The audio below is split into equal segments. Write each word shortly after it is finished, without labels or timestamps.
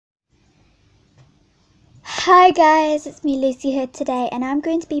Hi guys, it's me Lucy here today, and I'm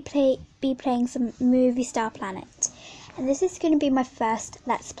going to be playing some Movie Star Planet, and this is going to be my first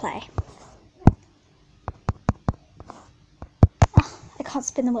Let's Play. Oh, I can't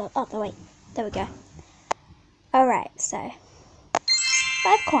spin the wheel. Oh, wait, there we go. Alright, so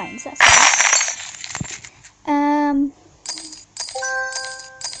 5 coins, that's right.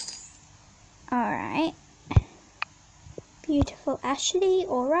 Alright. Beautiful Ashley,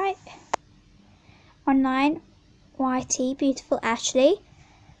 alright. Online YT, beautiful Ashley.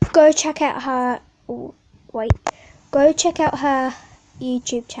 Go check out her go check out her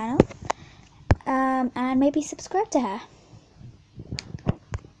YouTube channel, and maybe subscribe to her.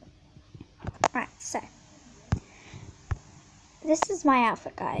 Right, so this is my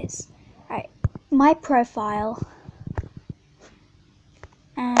outfit, guys. Right, my profile,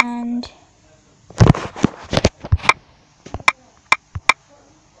 and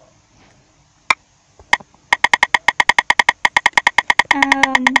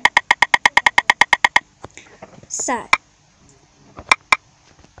so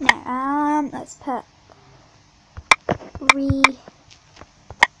now let's put recording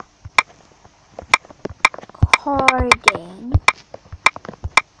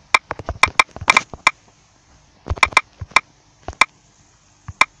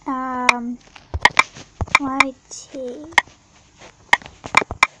YT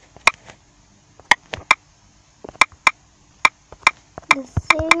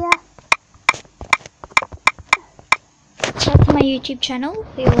Lucia. That's my YouTube channel.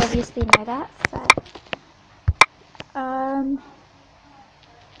 You'll obviously know that. So,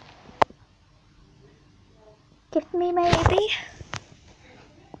 give me maybe.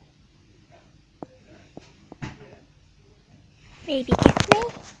 Maybe give me.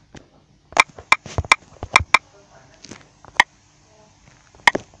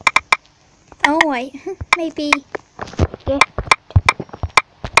 Oh wait, maybe gift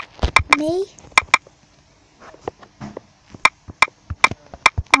me.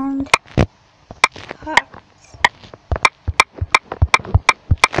 And hearts.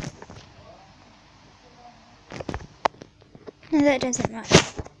 No, that doesn't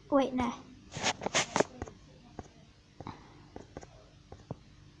matter. Wait, no.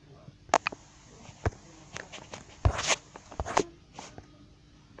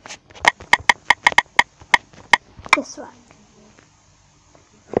 This one.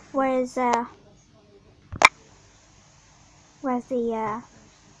 Where's the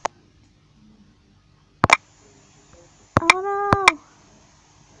oh no!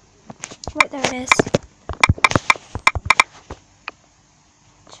 Wait, there it is.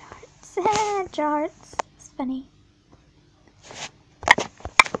 Charts. Charts. It's funny.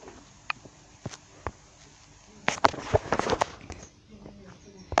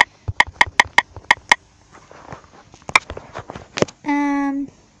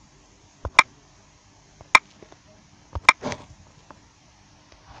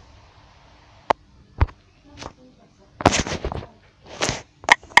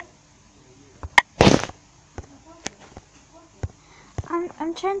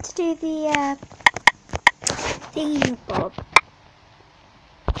 I'm trying to do the theme bob.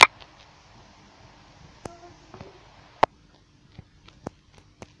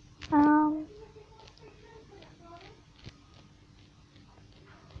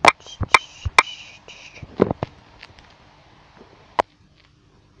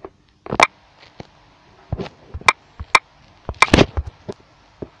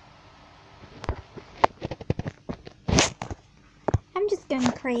 I'm just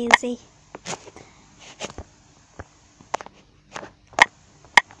going crazy.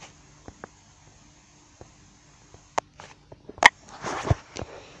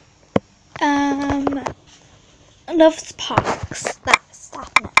 Loves parks. That's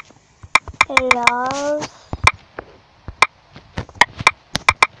definite. Loves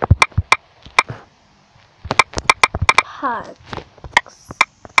parks.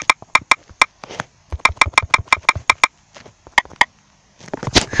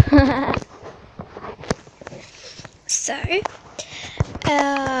 So,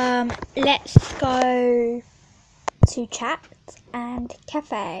 let's go to chat and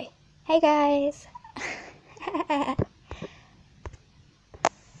cafe. Hey guys.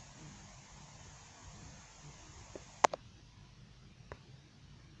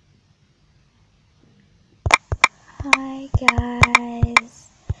 Hi guys.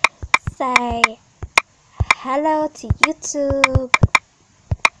 Say hello to YouTube.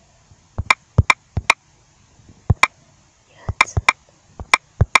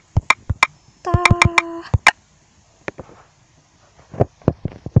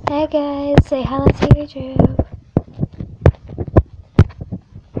 Hey guys, say hello to YouTube.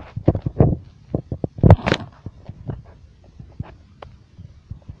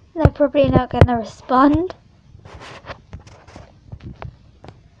 They're probably not gonna respond.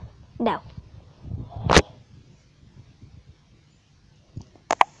 No.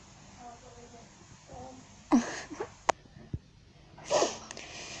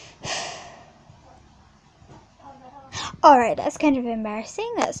 Alright, that's kind of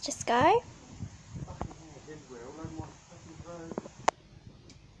embarrassing. Let's just go.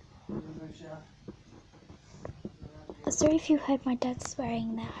 Sorry if you heard my dad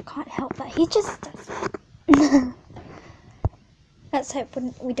swearing there. I can't help that. He just does that. Let's hope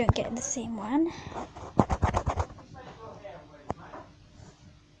we don't get the same one.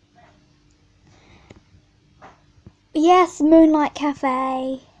 Yes, Moonlight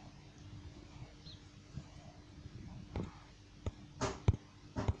Cafe.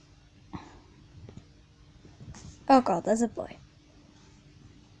 Oh god, there's a boy.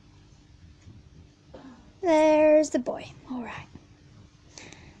 There's the boy. Alright.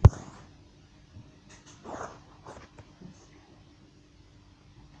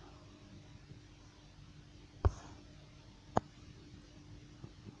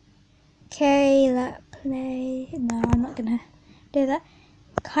 Okay, let's play. No, I'm not gonna do that.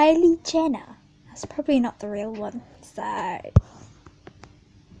 Kylie Jenner. That's probably not the real one. So, yeah.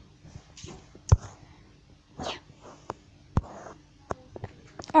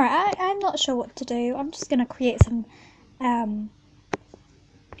 Alright, I'm not sure what to do. I'm just gonna create some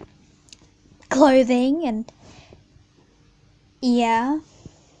clothing and yeah.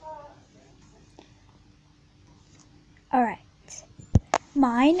 Alright.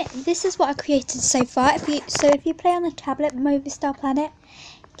 Mine, this is what I created so far. If you play on the tablet Movie Star Planet,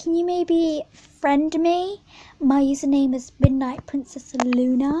 can you maybe friend me? My username is Midnight Princess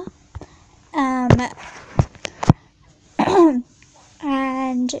Luna.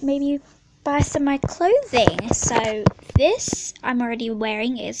 And maybe buy some of my clothing. So this I'm already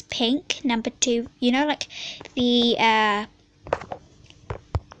wearing is pink, number 2. You know, like the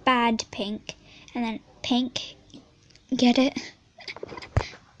bad pink, and then pink. Get it?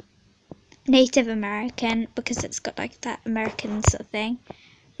 Native American, because it's got like that American sort of thing.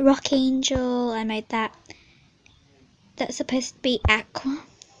 Rock Angel, I made that. That's supposed to be aqua.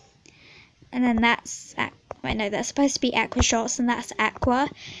 And then that's, wait no, that's supposed to be aqua shorts, and that's aqua.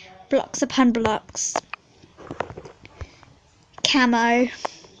 Blocks upon blocks. Camo.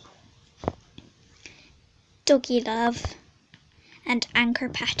 Doggy love. And anchor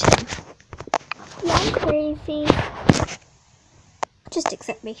pattern. Yeah, I'm crazy. Just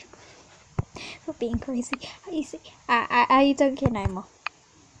accept me for being crazy. You see, I don't care no more.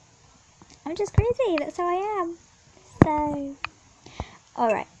 I'm just crazy, that's how I am. So,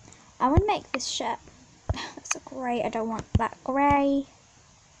 alright. I want to make this shirt. That's a grey. I don't want that grey.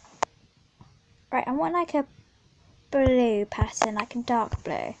 Right, I want like a blue pattern, like a dark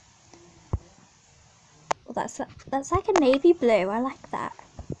blue. Well, that's like a navy blue. I like that.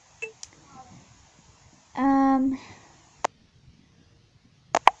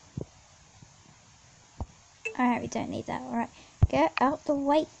 Alright, we don't need that. Alright, get out the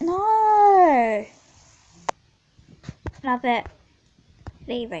way. No! Love it.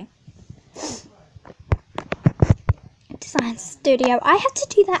 Leaving. Design studio. I have to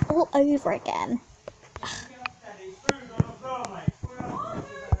do that all over again.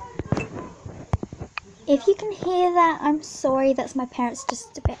 If you can hear that, I'm sorry. That's my parents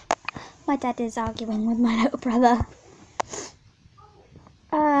just a bit. My dad is arguing with my little brother.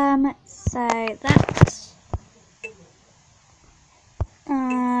 So that.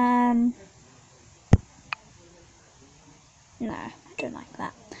 No, I don't like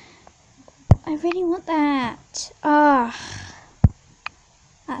that. I really want that. Ah,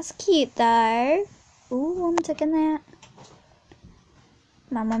 that's cute though. Ooh, I'm taking that.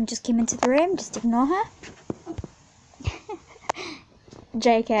 My mum just came into the room. Just ignore her.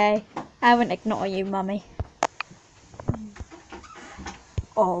 JK, I wouldn't ignore you, mummy.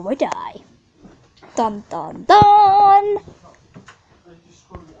 Or would I? Dun dun dun!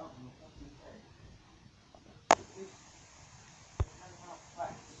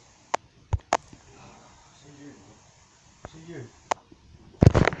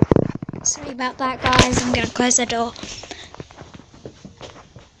 Sorry about that, guys. I'm gonna close the door.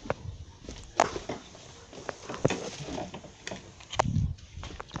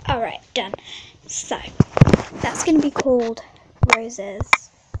 Alright, done. So, that's gonna be called Roses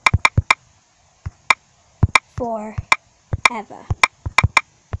Forever.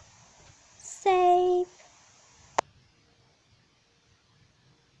 Save.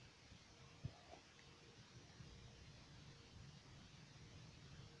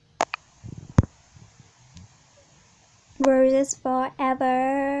 Roses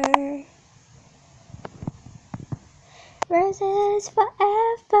forever. Roses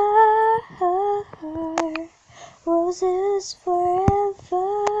forever. Roses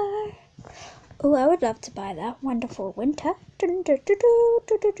forever. Oh, I would love to buy that. Wonderful winter.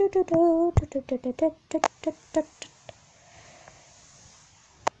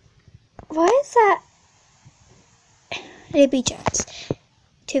 Why is that? Libby Jones.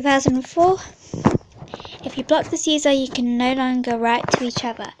 2004. If you block this user, you can no longer write to each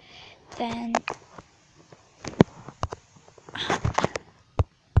other. Then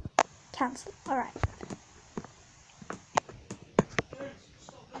cancel. Alright.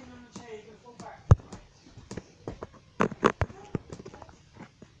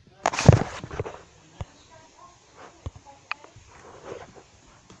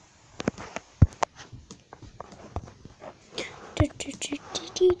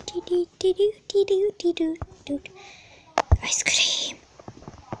 Ice cream.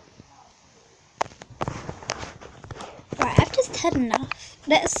 Right, I've just had enough.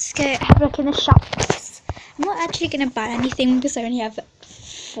 Let's go have a look in the shops. I'm not actually going to buy anything because I only have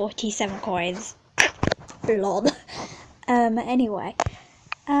 47 coins. Lol. Anyway.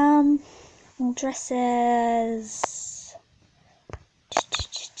 More dresses.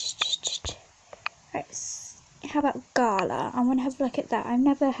 Right, how about Gala? I want to have a look at that. I've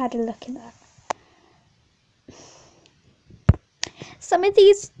never had a look at that. Some of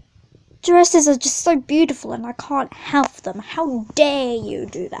these dresses are just so beautiful and I can't have them. How dare you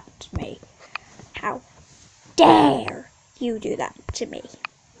do that to me? How dare you do that to me?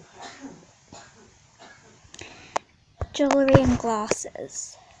 Jewellery and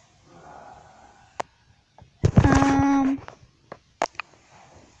glasses.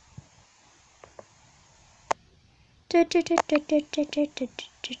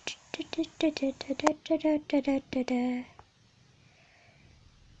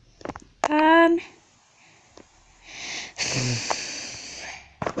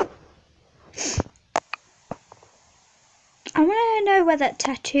 I want to know where that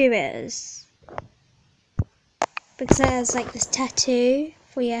tattoo is. Because there's like this tattoo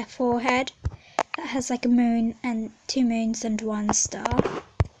for your forehead that has like a moon and 2 moons and 1 star.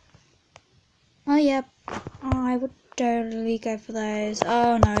 Oh yeah, I would totally go for those.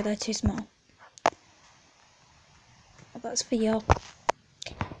 Oh no, they're too small. Oh, that's for your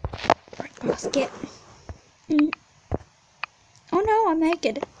right basket. Oh no, I'm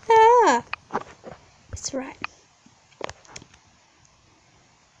naked. Ah! That's right.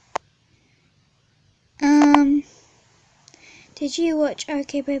 Did you watch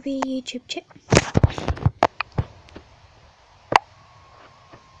OK Baby YouTube chip?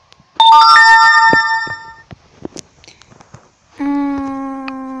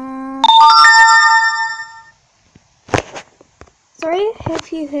 Sorry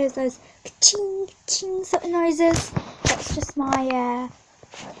if you hear those ching ching sort of noises. That's just my,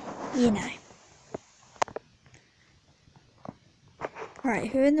 you know.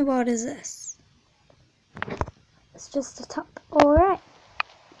 Right, who in the world is this? It's just a top. Alright.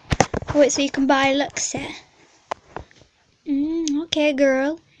 Oh, wait, so you can buy looks here. Okay,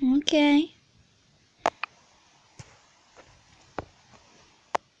 girl. Okay.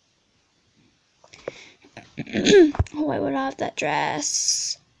 Oh, I would have that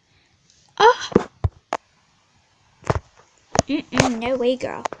dress. Oh! No way,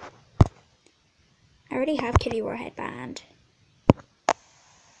 girl. I already have Kitty Roar headband.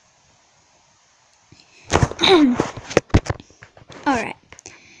 Alright.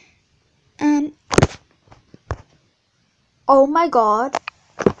 Oh my god.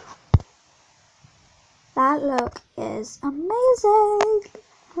 That look is amazing.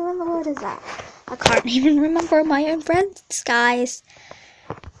 Who in the world is that? I can't even remember my own friends, guys.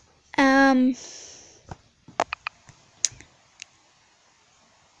 Right,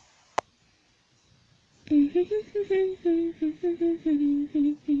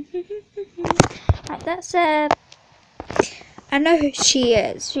 that's I know who she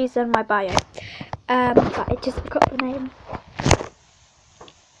is. She's in my bio. But I just forgot the name.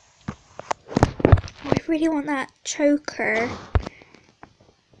 I really want that choker.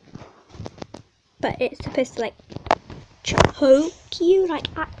 But it's supposed to like choke you, like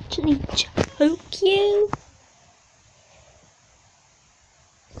actually choke you.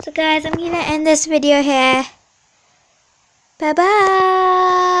 So guys, I'm gonna end this video here. Bye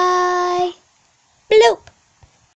bye. Bloop.